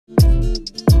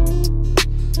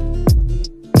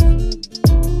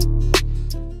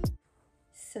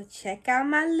Check out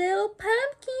my little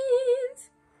pumpkins.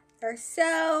 They're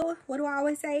so, what do I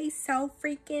always say? So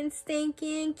freaking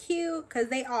stinking cute, because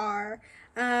they are.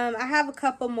 I have a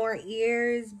couple more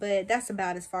ears, but that's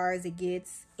about as far as it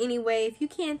gets. Anyway, if you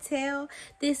can't tell,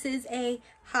 this is a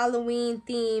Halloween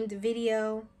themed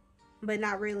video, but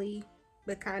not really,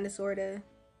 but kind of, sort of.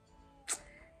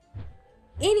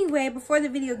 Anyway, before the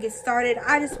video gets started,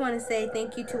 I just want to say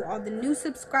thank you to all the new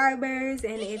subscribers.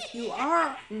 And if you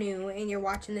are new and you're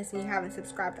watching this and you haven't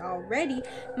subscribed already,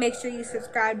 make sure you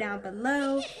subscribe down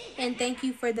below. And thank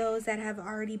you for those that have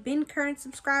already been current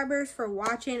subscribers for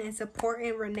watching and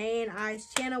supporting Renee and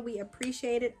I's channel. We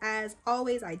appreciate it as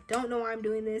always. I don't know why I'm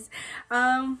doing this,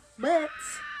 but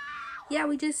yeah,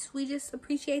 we just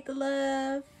appreciate the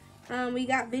love. We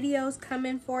got videos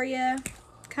coming for you,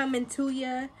 coming to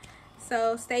you.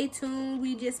 So stay tuned.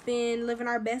 We just been living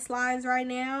our best lives right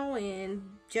now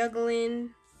and juggling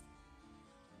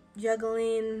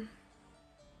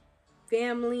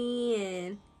family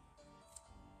and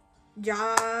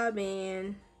job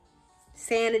and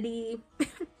sanity,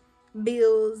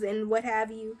 bills and what have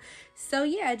you. So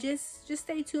yeah, just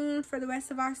stay tuned for the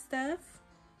rest of our stuff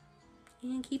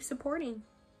and keep supporting.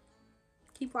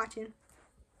 Keep watching.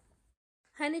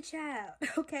 Honey child,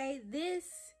 okay, this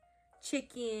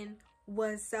chicken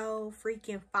was so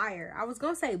freaking fire. I was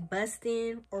gonna say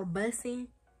bustin' or bussin',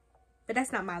 but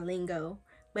that's not my lingo.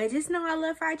 But just know I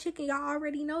love fried chicken. Y'all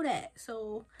already know that.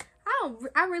 So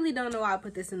I really don't know why I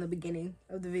put this in the beginning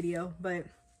of the video, but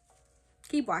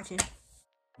keep watching.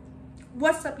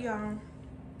 What's up, y'all?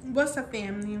 What's up,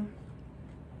 family?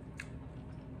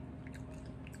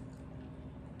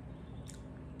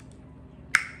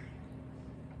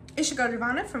 It's your girl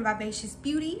Devonna from Vivacious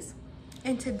Beauties.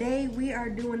 And today we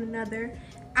are doing another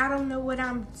I don't know what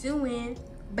I'm doing,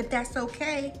 but that's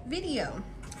okay video.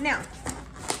 Now,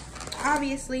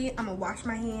 obviously, I'm gonna wash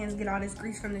my hands, get all this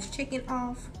grease from this chicken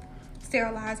off,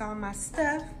 sterilize all my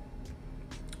stuff.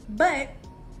 But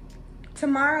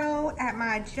tomorrow at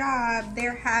my job,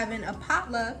 they're having a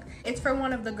potluck. It's for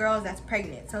one of the girls that's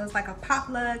pregnant. So it's like a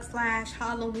potluck /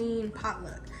 Halloween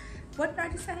potluck. What did I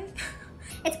just say?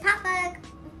 It's potluck,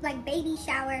 like baby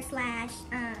shower /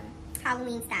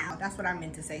 Halloween style. That's what I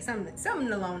meant to say,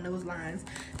 something along those lines.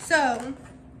 So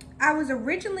I was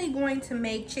originally going to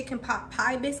make chicken pot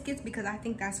pie biscuits because I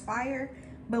think that's fire,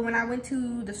 but when I went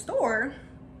to the store,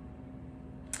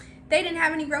 they didn't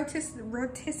have any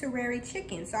rotisserie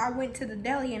chicken. So I went to the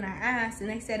deli and I asked, and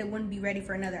they said it wouldn't be ready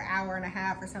for another hour and a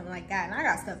half or something like that, and I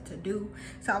got stuff to do.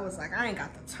 So I was like, I ain't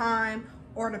got the time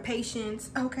or the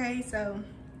patience. Okay, so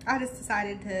I just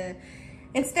decided to,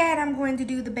 instead, I'm going to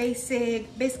do the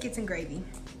basic biscuits and gravy.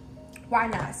 Why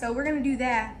not? So we're gonna do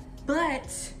that,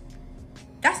 but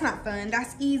that's not fun,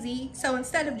 that's easy. So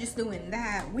instead of just doing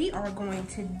that, we are going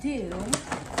to do,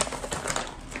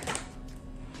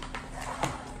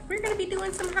 we're gonna be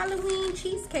doing some Halloween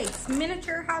cheesecakes,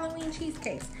 miniature Halloween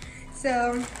cheesecakes.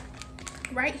 So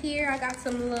right here, I got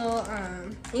some little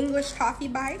English toffee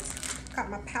bites, got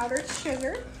my powdered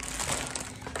sugar,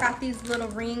 got these little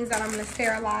rings that I'm gonna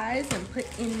sterilize and put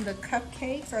in the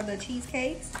cupcakes or the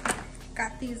cheesecakes.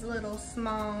 Got these little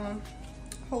small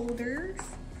holders.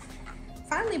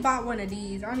 Finally bought one of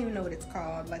these. I don't even know what it's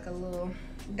called. Like a little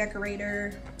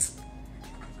decorator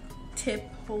tip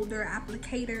holder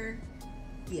applicator.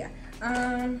 Yeah.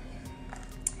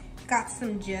 Got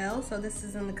some gel. So this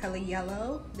is in the color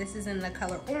yellow. This is in the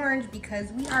color orange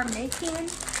because we are making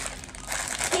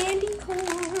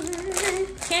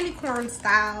candy corn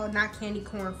style, not candy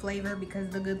corn flavor, because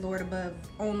the good Lord above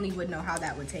only would know how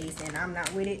that would taste, and I'm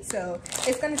not with it. So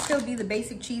it's gonna still be the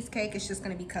basic cheesecake, it's just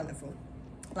gonna be colorful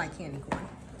like candy corn.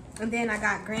 And then I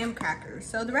got graham crackers.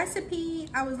 So the recipe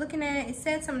I was looking at, it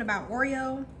said something about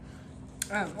Oreo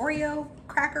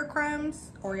cracker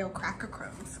crumbs, Oreo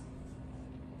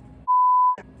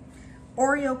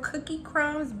cookie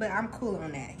crumbs, but I'm cool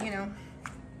on that, you know.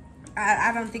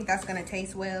 I don't think that's gonna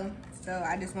taste well, so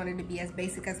I just wanted to be as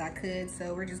basic as I could.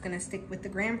 So we're just gonna stick with the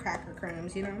graham cracker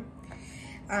crumbs, you know.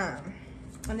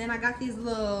 And then I got these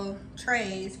little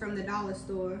trays from the dollar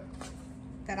store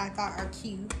that I thought are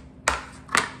cute.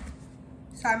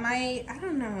 So I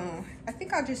don't know, I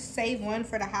think I'll just save one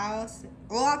for the house.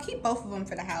 Well, I'll keep both of them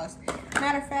for the house.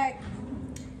 Matter of fact,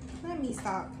 let me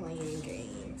stop playing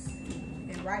games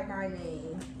and write my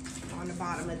name on the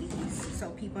bottom of these so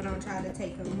people don't try to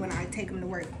take them when I take them to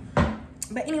work.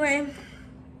 But anyway,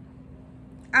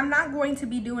 I'm not going to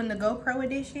be doing the GoPro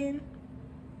edition.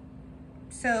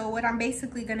 So what I'm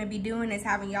basically going to be doing is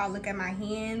having y'all look at my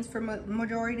hands for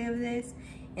majority of this,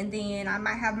 and then I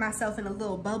might have myself in a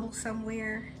little bubble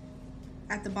somewhere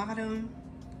at the bottom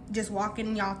just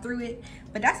walking y'all through it,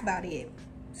 but that's about it.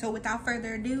 So without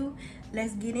further ado,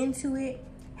 let's get into it.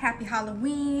 Happy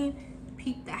Halloween.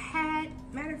 Peep the hat.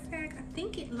 Matter of fact, I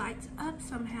think it lights up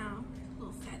somehow. A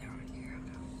little feather on here.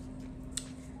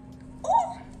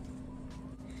 Oh!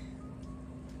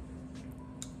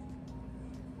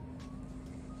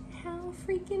 How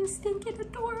freaking stinking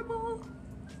adorable.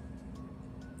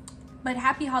 But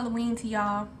happy Halloween to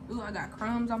y'all. Ooh, I got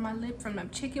crumbs on my lip from the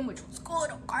chicken, which was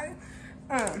good, okay?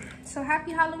 So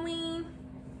happy Halloween.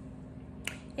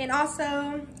 And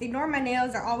also, ignore my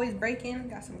nails, they're always breaking.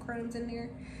 Got some crumbs in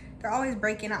there. They're always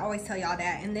breaking, I always tell y'all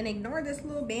that. And then ignore this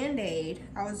little band-aid.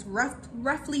 I was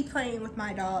roughly playing with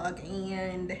my dog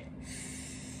and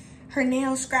her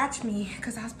nails scratched me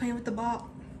because I was playing with the ball.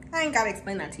 I ain't gotta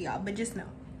explain that to y'all, but just know.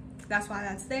 That's why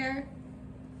that's there.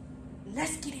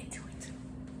 Let's get into it.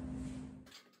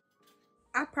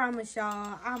 I promise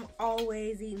y'all, I'm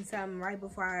always eating something right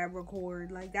before I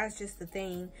record. Like, that's just the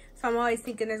thing. So I'm always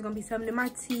thinking there's gonna be something in my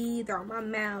teeth or my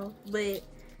mouth. But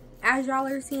as y'all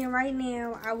are seeing right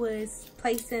now, I was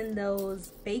placing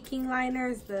those baking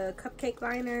liners, the cupcake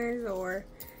liners or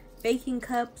baking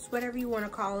cups, whatever you want to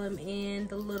call them, in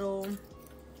the little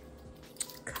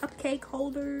cupcake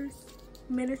holders,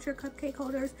 miniature cupcake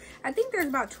holders. I think there's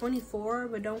about 24,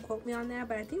 but don't quote me on that.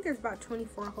 But I think there's about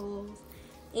 24 holes.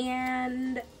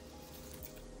 And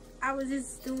I was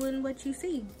just doing what you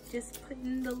see, just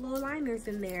putting the little liners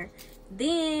in there.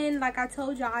 Then, like I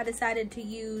told y'all, I decided to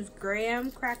use graham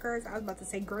crackers. I was about to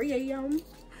say graham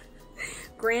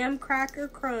cracker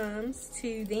crumbs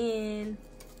to then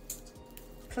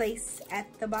place at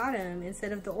the bottom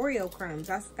instead of the Oreo crumbs.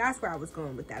 That's where I was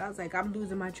going with that. I was like, I'm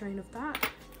losing my train of thought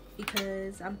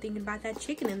because I'm thinking about that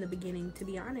chicken in the beginning, to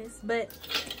be honest. But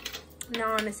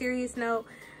no, on a serious note,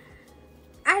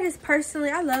 I just personally,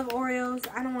 I love Oreos.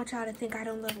 I don't want y'all to think I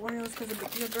don't love Oreos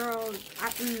because your girl,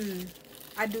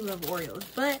 I do love Oreos.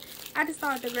 But I just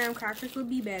thought the graham crackers would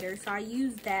be better. So I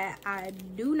used that. I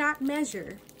do not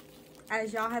measure,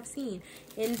 as y'all have seen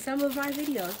in some of my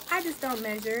videos. I just don't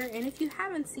measure. And if you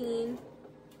haven't seen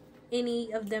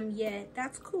any of them yet,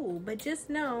 that's cool. But just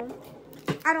know,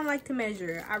 I don't like to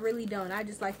measure. I really don't. I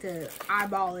just like to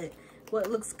eyeball it.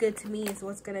 What looks good to me is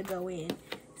what's going to go in.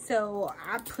 So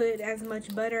I put as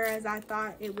much butter as I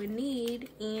thought it would need,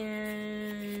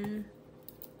 and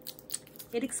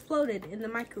it exploded in the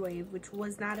microwave, which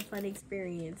was not a fun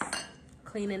experience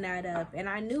cleaning that up. And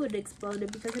I knew it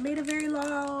exploded because it made a very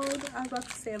loud, I was about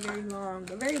to say a very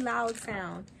loud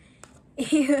sound.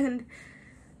 And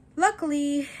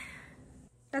luckily,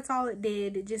 that's all it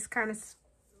did. It just kind of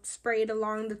sprayed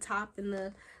along the top and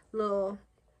the little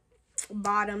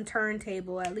bottom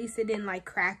turntable. At least it didn't like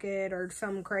crack it or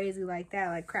something crazy like that,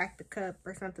 like crack the cup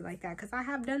or something like that, because I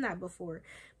have done that before.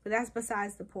 But that's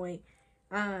besides the point.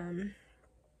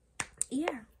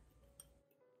 Yeah,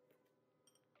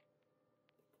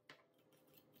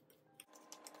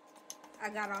 I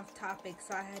got off topic,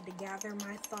 so I had to gather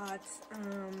my thoughts.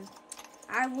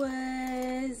 I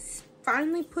was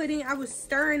finally I was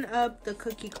stirring up the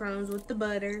cookie crumbs with the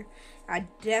butter. I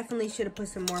definitely should have put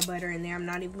some more butter in there, I'm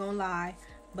not even gonna lie.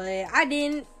 But I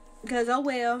didn't, because oh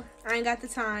well, I ain't got the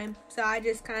time. So I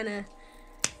just kind of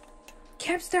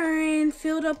kept stirring,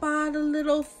 filled up all the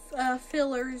little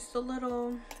fillers, the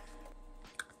little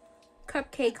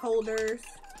cupcake holders,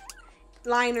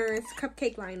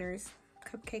 cupcake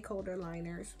holder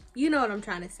liners. You know what I'm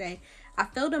trying to say. I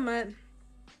filled them up.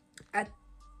 I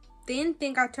didn't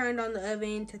think I turned on the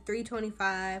oven to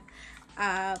 325.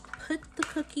 I put the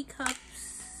cookie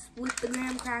cups with the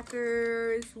graham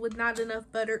crackers with not enough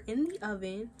butter in the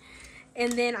oven.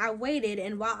 And then I waited,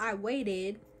 and while I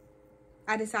waited,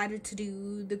 I decided to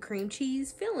do the cream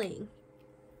cheese filling.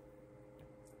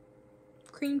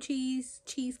 Cream cheese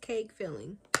cheesecake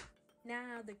filling.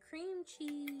 Now, the cream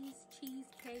cheese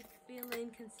cheesecake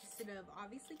filling consisted of,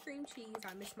 obviously, cream cheese.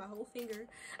 I missed my whole finger.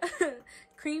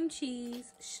 Cream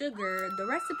cheese, sugar. The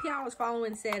recipe I was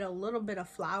following said a little bit of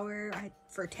flour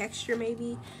for texture,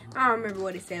 maybe. I don't remember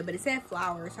what it said, but it said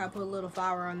flour, so I put a little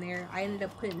flour on there. I ended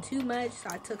up putting too much, so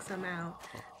I took some out.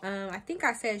 I think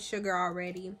I said sugar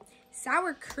already.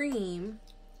 Sour cream,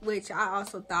 which I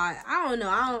also thought, I don't know.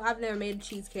 I've never made a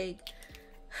cheesecake.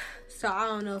 So I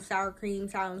don't know if sour cream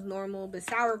sounds normal, but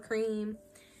sour cream,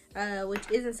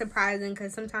 which isn't surprising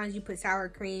because sometimes you put sour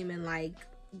cream in like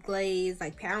glaze,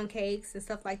 like pound cakes and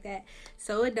stuff like that.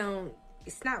 So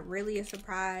it's not really a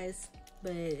surprise,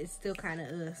 but it's still kind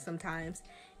of sometimes.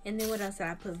 And then what else did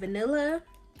I put? Vanilla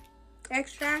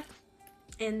extract,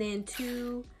 and then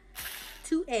two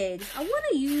eggs. I want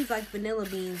to use like vanilla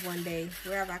beans one day,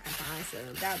 wherever I can find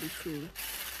some. That would be cool.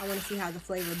 I want to see how the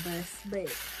flavor busts, but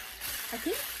I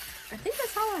think I think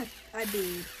that's all I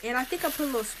did. And I think I put a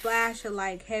little splash of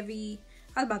like heavy,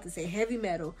 I was about to say heavy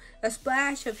metal. A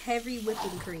splash of heavy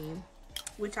whipping cream,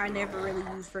 which I never really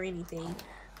use for anything.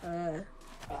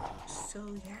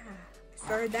 So yeah,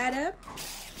 stirred that up.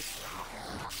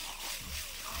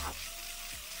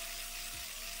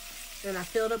 And I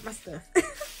filled up my stuff.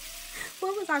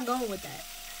 Where was I going with that?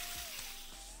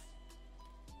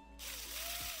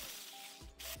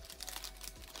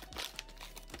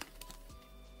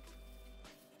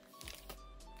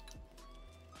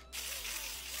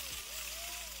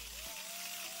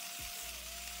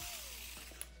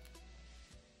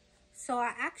 So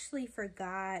I actually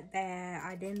forgot that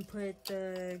I didn't put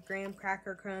the graham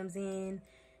cracker crumbs in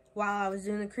while I was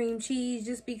doing the cream cheese,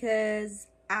 just because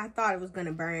I thought it was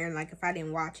gonna burn, like if I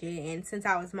didn't watch it. And since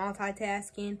I was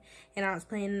multitasking and I was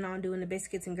planning on doing the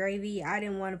biscuits and gravy, I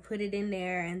didn't want to put it in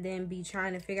there and then be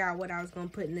trying to figure out what I was gonna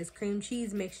put in this cream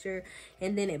cheese mixture,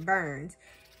 and then it burns.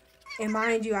 And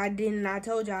mind you, I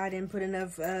told y'all I didn't put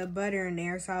enough butter in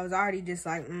there, so I was already just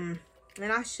like, And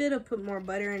I should have put more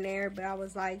butter in there, but I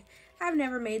was like, I've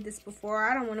never made this before.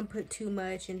 I don't want to put too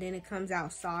much and then it comes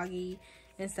out soggy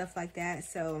and stuff like that.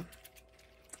 So,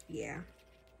 yeah.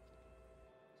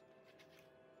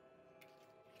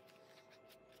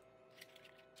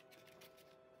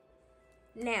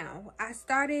 Now, I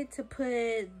started to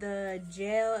put the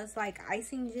gel. It's like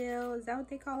icing gel. Is that what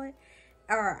they call it?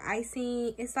 Or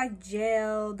icing. It's like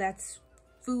gel that's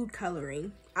food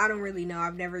coloring. I don't really know.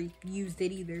 I've never used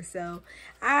it either. So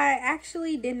I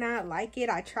actually did not like it.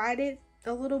 I tried it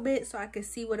a little bit so I could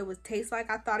see what it would taste like.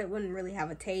 I thought it wouldn't really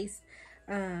have a taste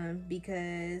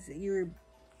because you're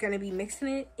gonna be mixing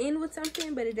it in with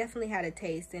something, but it definitely had a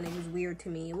taste and it was weird to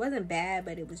me. It wasn't bad,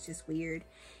 but it was just weird.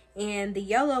 And the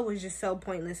yellow was just so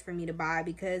pointless for me to buy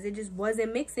because it just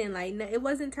wasn't mixing. Like, it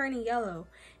wasn't turning yellow.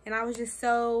 And I was just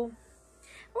so...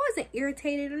 I wasn't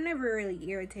irritated. I'm never really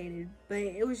irritated, but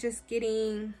it was just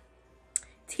getting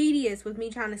tedious with me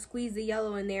trying to squeeze the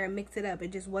yellow in there and mix it up.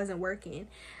 It just wasn't working.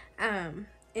 And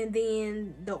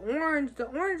then the orange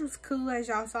was cool, as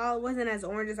y'all saw. It wasn't as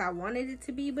orange as I wanted it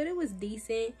to be, but it was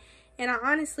decent. And I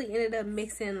honestly ended up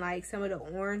mixing like some of the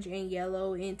orange and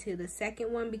yellow into the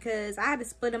second one because I had to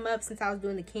split them up since I was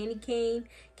doing the candy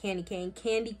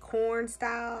corn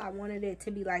style. I wanted it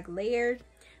to be like layered.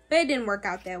 But it didn't work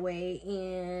out that way,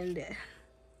 and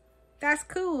that's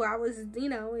cool. I was, you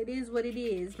know, it is what it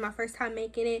is. My first time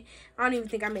making it. I don't even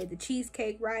think I made the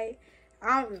cheesecake right.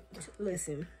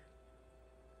 Listen.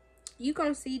 You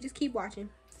gonna see, just keep watching.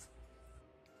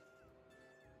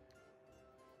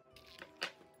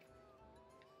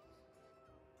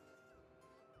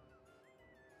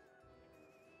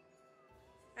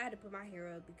 I had to put my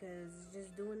hair up because it's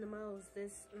just doing the most.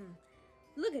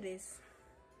 Look at this.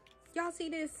 Y'all see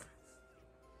this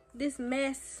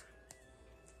mess?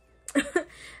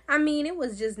 I mean, it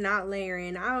was just not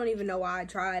layering. I don't even know why I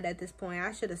tried at this point.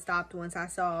 I should have stopped once I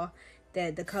saw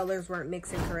that the colors weren't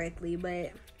mixing correctly,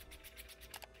 but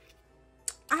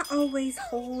I always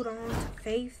hold on to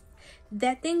faith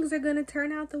that things are gonna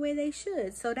turn out the way they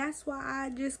should. So that's why I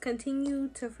just continue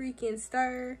to freaking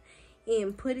stir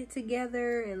and put it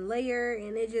together and layer,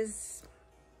 and it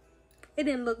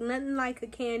didn't look nothing like a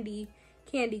candy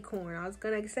corn. I was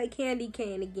gonna say candy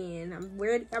cane again.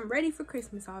 I'm ready for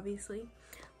Christmas, obviously,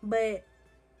 but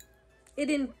it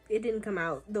didn't come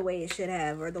out the way it should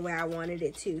have or the way I wanted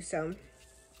it to. So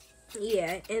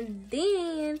yeah, and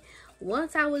then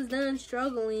once I was done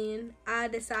struggling, I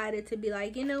decided to be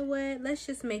like, you know what, let's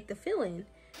just make the filling.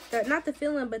 Not the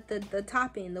filling, but the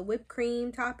topping, the whipped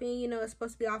cream topping. You know, it's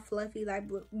supposed to be all fluffy like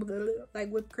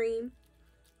whipped cream,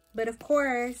 but of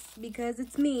course, because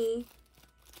it's me,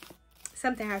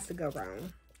 something has to go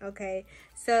wrong. Okay,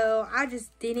 so I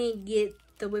just didn't get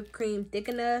the whipped cream thick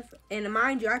enough, and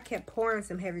mind you, I kept pouring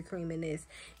some heavy cream in this,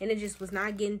 and it just was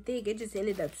not getting thick. It just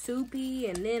ended up soupy,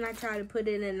 and then I tried to put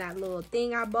it in that little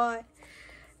thing I bought,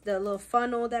 the little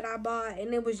funnel that I bought,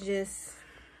 and it was just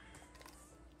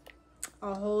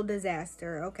a whole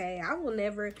disaster. Okay, I will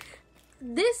never...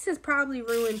 This has probably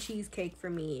ruined cheesecake for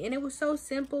me, and it was so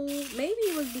simple. Maybe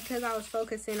it was because I was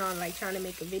focusing on like trying to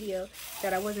make a video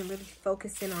that I wasn't really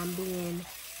focusing on being,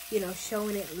 you know,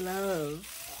 showing it love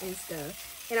and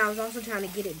stuff. And I was also trying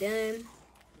to get it done.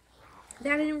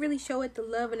 That I didn't really show it the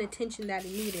love and attention that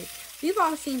it needed. We've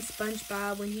all seen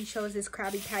SpongeBob when he shows his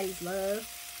Krabby Patties love,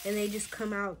 and they just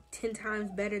come out 10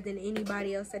 times better than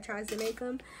anybody else that tries to make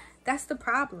them. That's the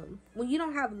problem. When you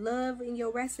don't have love in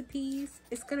your recipes,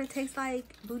 it's gonna taste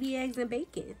like booty eggs and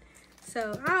bacon.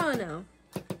 So, I don't know.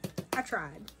 I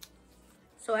tried.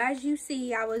 So, as you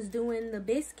see, I was doing the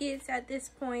biscuits at this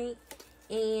point.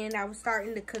 and I was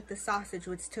starting to cook the sausage,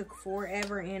 which took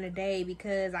forever and a day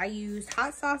because I used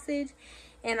hot sausage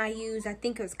and I used, I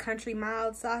think it was country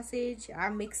mild sausage. I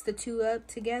mixed the two up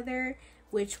together,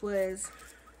 which was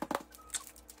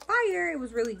fire. It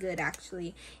was really good,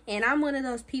 actually. And I'm one of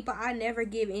those people, I never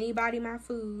give anybody my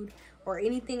food or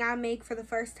anything I make for the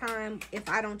first time if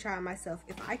I don't try it myself.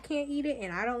 If I can't eat it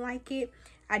and I don't like it,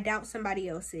 I doubt somebody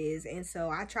else is. And so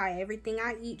I try everything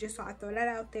I eat, just so I throw that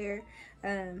out there.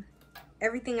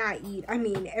 Everything I eat, I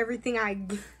mean, everything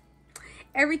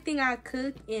I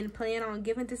cook and plan on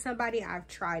giving to somebody, I've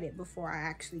tried it before I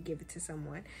actually give it to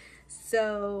someone.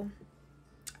 So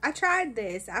I tried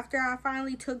this after I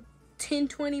finally took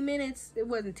 10-20 minutes. It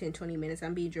wasn't 10-20 minutes,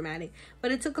 I'm being dramatic,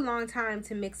 but it took a long time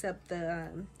to mix up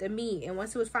the meat. And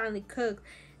once it was finally cooked,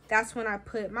 that's when I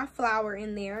put my flour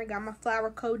in there. I got my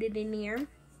flour coated in there,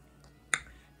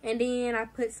 and then I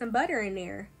put some butter in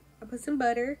there. I put some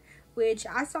butter, which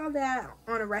I saw that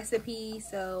on a recipe,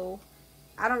 so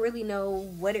I don't really know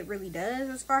what it really does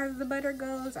as far as the butter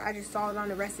goes. I just saw it on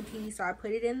the recipe, so I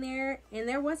put it in there. And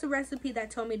there was a recipe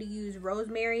that told me to use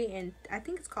rosemary, and I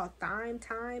think it's called thyme.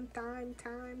 I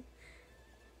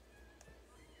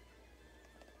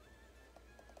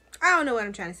don't know what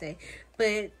I'm trying to say,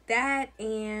 but that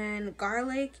and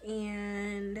garlic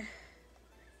and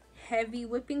heavy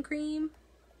whipping cream.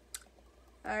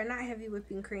 Not heavy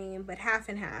whipping cream, but half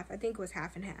and half. I think it was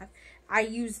half and half. I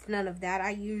used none of that. I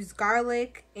used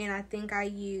garlic, and I think I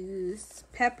used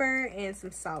pepper and some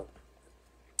salt.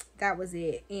 That was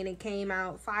it, and it came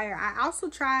out fire. I also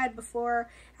tried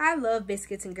before, I love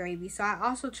biscuits and gravy, so I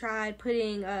also tried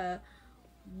putting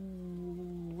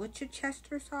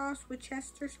Worcester sauce.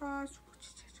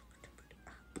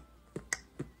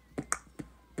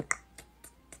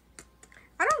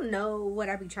 I don't know what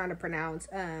I be trying to pronounce.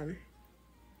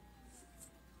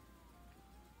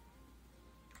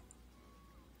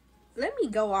 Let me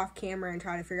go off camera and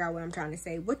try to figure out what I'm trying to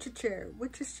say.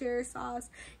 Worcestershire sauce.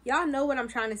 Y'all know what I'm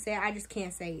trying to say. I just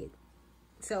can't say it.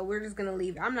 So we're just going to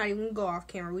leave it. I'm not even going to go off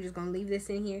camera. We're just going to leave this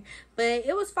in here. But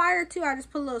it was fire too. I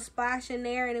just put a little splash in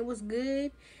there and it was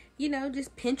good. You know,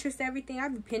 just Pinterest everything. I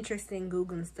be Pinteresting,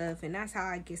 Googling stuff. And that's how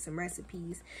I get some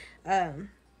recipes.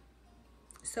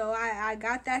 So I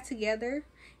got that together.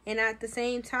 And at the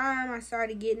same time, I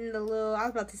started getting the little, I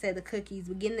was about to say the cookies,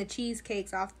 but getting the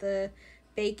cheesecakes off the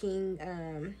baking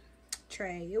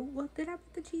tray. What, did I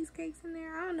put the cheesecakes in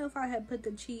there? I don't know if I had put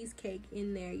the cheesecake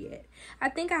in there yet. I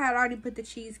think I had already put the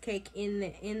cheesecake in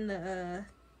the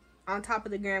on top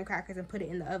of the graham crackers and put it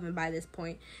in the oven by this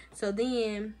point. So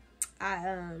then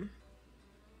I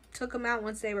took them out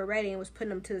once they were ready and was putting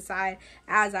them to the side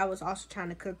as I was also trying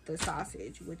to cook the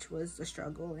sausage, which was a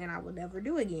struggle and I will never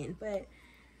do again. But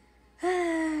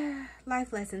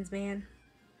life lessons, man.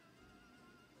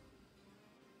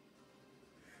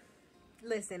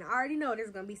 Listen, I already know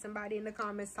there's going to be somebody in the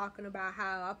comments talking about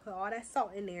how I put all that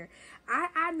salt in there.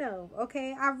 I know,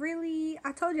 okay? I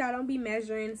told you I don't be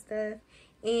measuring stuff.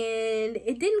 And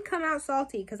it didn't come out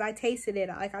salty because I tasted it.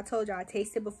 Like I told you, I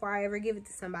tasted before I ever give it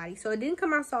to somebody. So it didn't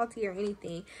come out salty or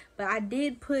anything. But I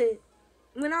did put,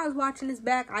 when I was watching this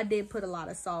back, I did put a lot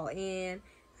of salt. And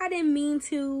I didn't mean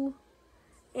to.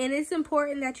 And it's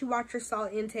important that you watch your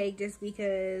salt intake just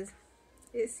because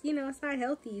it's, you know, it's not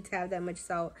healthy to have that much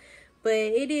salt. But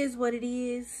it is what it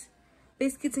is.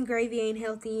 Biscuits and gravy ain't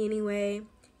healthy anyway.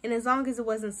 And as long as it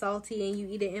wasn't salty and you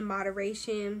eat it in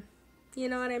moderation, you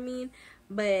know what I mean?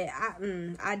 But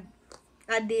I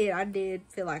did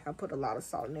feel like I put a lot of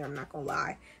salt in there, I'm not gonna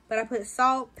lie. But I put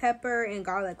salt, pepper, and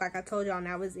garlic like I told y'all, and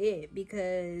that was it.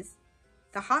 Because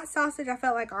the hot sausage I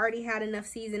felt like I already had enough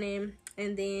seasoning.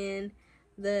 And then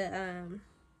the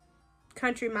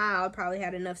country mild probably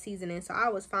had enough seasoning, so I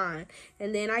was fine.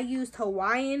 And then I used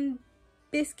Hawaiian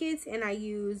biscuits and I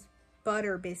used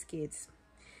butter biscuits.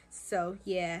 So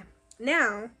yeah,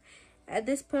 now at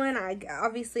this point I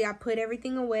put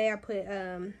everything away. I put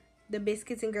the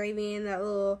biscuits and gravy in that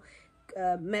little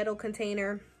metal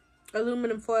container,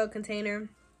 aluminum foil container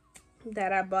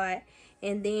that I bought,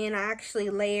 and then I actually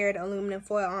layered aluminum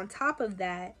foil on top of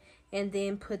that and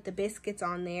then put the biscuits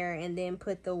on there, and then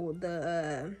put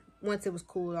the once it was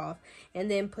cooled off, and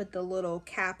then put the little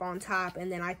cap on top,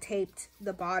 and then I taped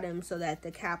the bottom so that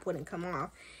the cap wouldn't come off,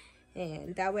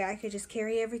 and that way I could just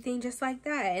carry everything just like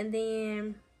that. And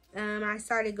then I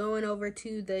started going over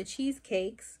to the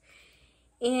cheesecakes,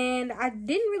 and I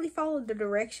didn't really follow the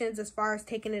directions as far as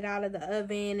taking it out of the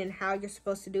oven and how you're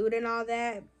supposed to do it and all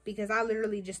that, because I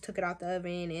literally just took it out the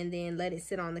oven and then let it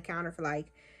sit on the counter for like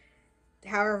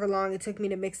however long it took me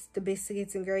to mix the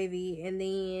biscuits and gravy, and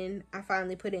then I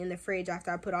finally put it in the fridge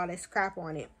after I put all this crap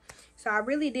on it. So I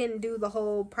really didn't do the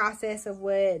whole process of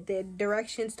what the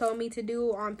directions told me to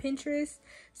do on Pinterest.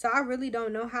 So I really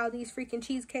don't know how these freaking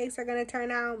cheesecakes are going to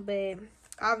turn out, but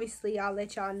obviously I'll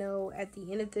let y'all know at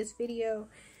the end of this video.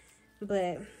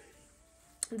 But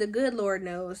the good Lord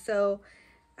knows. So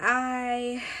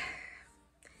like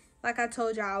I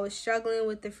told y'all, I was struggling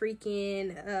with the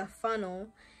freaking funnel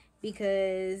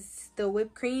because the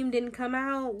whipped cream didn't come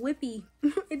out whippy.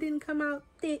 It didn't come out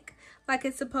thick like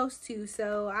it's supposed to.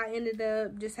 So I ended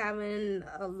up just having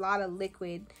a lot of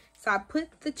liquid. So I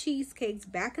put the cheesecakes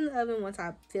back in the oven once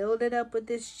I filled it up with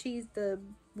this cheese. The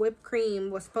whipped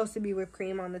cream was supposed to be whipped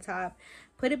cream on the top.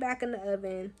 Put it back in the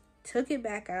oven, took it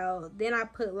back out. Then I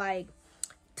put like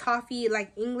toffee,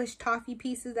 like English toffee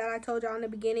pieces that I told y'all in the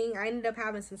beginning. I ended up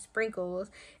having some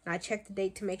sprinkles, and I checked the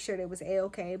date to make sure that it was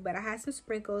a-okay, but I had some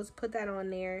sprinkles, put that on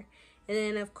there. And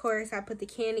then of course I put the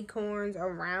candy corns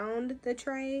around the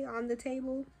tray on the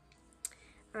table,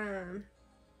 and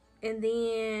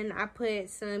then I put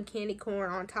some candy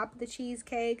corn on top of the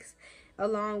cheesecakes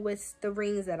along with the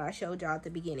rings that I showed y'all at the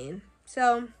beginning.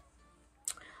 So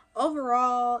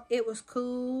overall, it was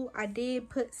cool. I did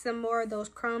put some more of those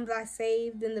crumbs I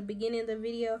saved in the beginning of the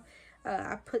video.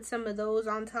 I put some of those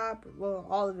on top. Well,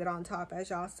 all of it on top, as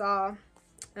y'all saw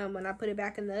when I put it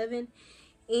back in the oven.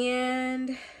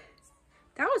 And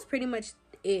that was pretty much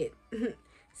it.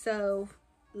 So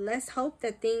let's hope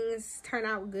that things turn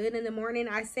out good in the morning.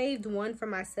 I saved one for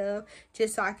myself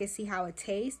just so I could see how it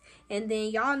tastes. And then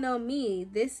y'all know me,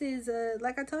 this is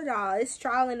like I told y'all, it's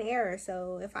trial and error.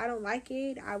 So if I don't like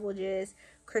it, I will just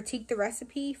critique the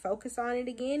recipe, focus on it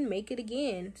again, make it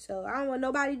again. So I don't want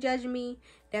nobody judging me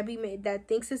that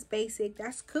thinks it's basic.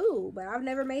 That's cool, but I've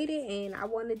never made it and I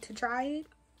wanted to try it,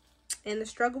 and the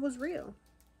struggle was real.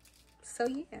 So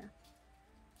yeah.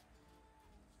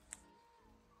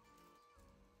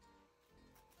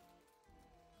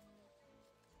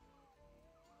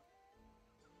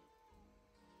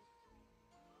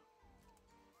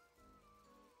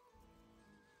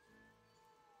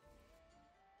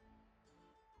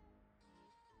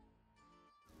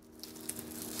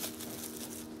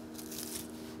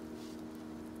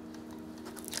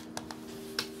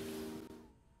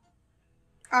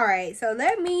 All right, so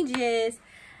let me just,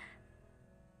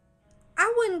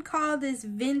 I wouldn't call this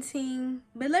venting,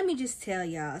 but let me just tell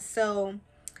y'all. So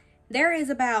there is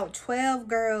about 12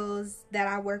 girls that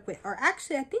I work with, or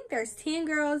actually I think there's 10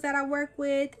 girls that I work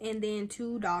with, and then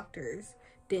 2 doctors,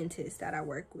 dentists that I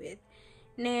work with.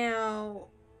 Now,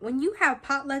 when you have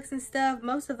potlucks and stuff,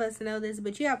 most of us know this,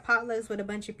 but you have potlucks with a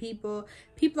bunch of people.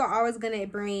 People are always going to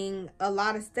bring a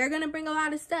lot of, they're going to bring a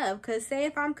lot of stuff. Because say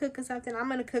if I'm cooking something, I'm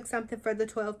going to cook something for the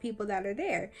 12 people that are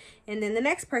there. And then the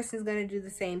next person's going to do the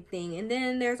same thing. And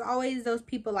then there's always those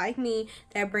people like me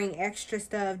that bring extra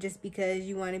stuff just because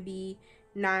you want to be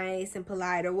nice and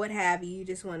polite or what have you. You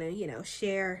just want to, you know,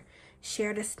 share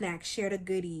the snacks, share the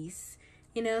goodies,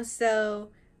 you know. So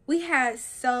we had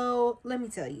let me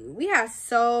tell you, we had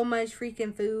so much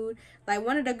freaking food. Like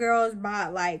one of the girls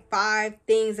bought like 5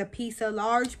 things of pizza,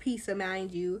 large pizza,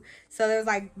 mind you. So there's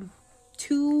like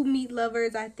 2 meat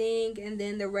lovers, I think, and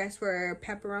then the rest were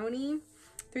pepperoni,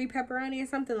 3 pepperoni or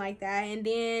something like that. And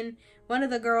then one of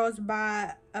the girls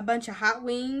bought a bunch of hot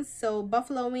wings, so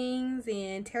buffalo wings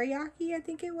and teriyaki, I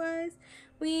think it was,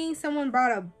 wings. Someone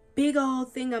brought a big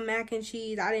old thing of mac and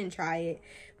cheese. I didn't try it,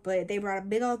 but they brought a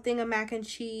big old thing of mac and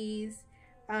cheese.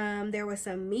 There was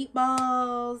some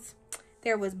meatballs.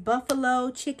 There was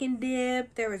buffalo chicken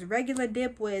dip. There was regular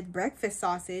dip with breakfast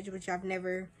sausage, which I've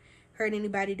never heard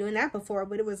anybody doing that before,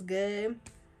 but it was good.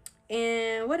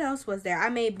 And what else was there? I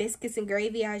made biscuits and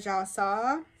gravy, as y'all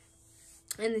saw,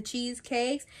 and the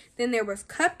cheesecakes. Then there was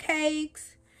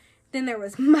cupcakes. Then there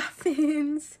was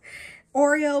muffins,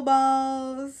 Oreo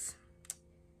balls.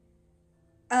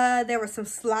 There were some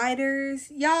sliders.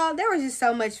 Y'all, there was just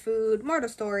so much food. More of the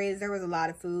story is there was a lot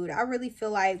of food. I really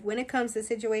feel like when it comes to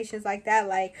situations like that,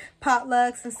 like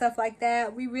potlucks and stuff like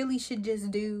that, we really should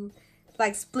just do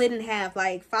like split in half.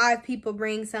 Like 5 people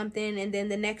bring something, and then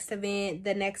the next event,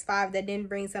 the next 5 that didn't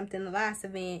bring something the last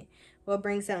event will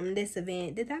bring something this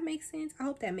event. Did that make sense? I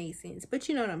hope that made sense. But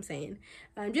you know what I'm saying.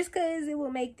 Just because it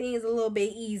will make things a little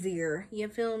bit easier. You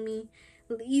feel me?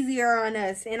 Easier on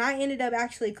us. And I ended up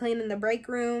actually cleaning the break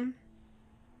room,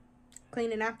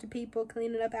 cleaning up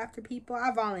after people.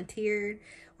 I volunteered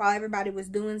while everybody was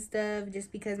doing stuff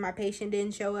just because my patient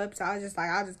didn't show up. So I was just like,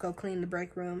 I'll just go clean the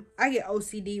break room. I get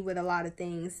OCD with a lot of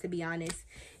things, to be honest.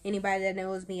 Anybody that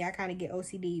knows me, I kind of get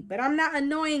OCD, but I'm not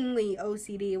annoyingly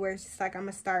OCD where it's just like I'm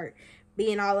gonna start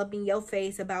being all up in your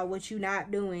face about what you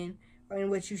not doing or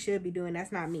what you should be doing.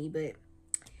 That's not me, but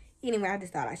anyway, I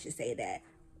just thought I should say that.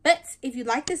 But if you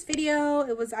like this video,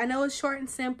 I know it's short and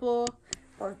simple,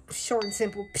 or short and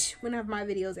simple. Psh, when have my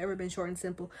videos ever been short and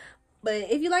simple? But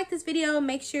if you like this video,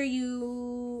 make sure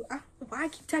you, why I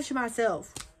keep touching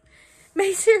myself?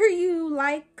 Make sure you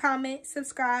like, comment,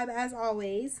 subscribe as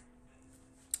always.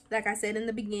 Like I said in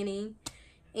the beginning.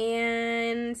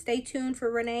 And stay tuned for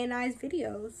Renee and I's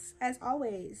videos as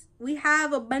always. We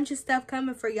have a bunch of stuff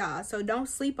coming for y'all, so don't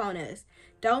sleep on us.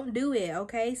 Don't do it,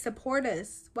 okay? Support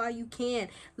us while you can.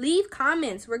 Leave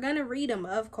comments. We're gonna read them,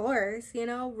 of course. You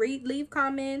know, leave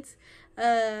comments.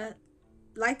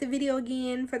 Like the video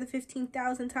again for the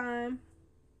 15,000th time.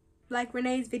 Like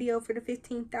Renee's video for the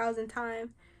 15,000th time.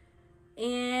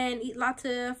 And eat lots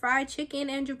of fried chicken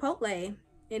and Chipotle.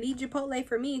 And eat Chipotle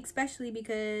for me, especially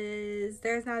because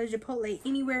there's not a Chipotle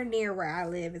anywhere near where I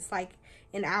live. It's like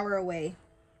an hour away,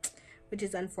 which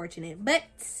is unfortunate. But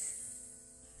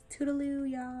toodaloo,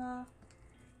 y'all.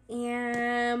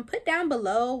 And put down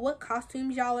below what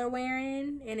costumes y'all are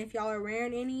wearing, and if y'all are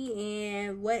wearing any,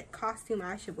 and what costume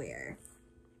I should wear.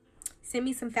 Send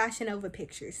me some Fashion Nova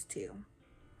pictures too.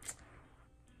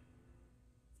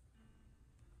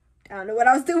 I don't know what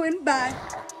I was doing. Bye.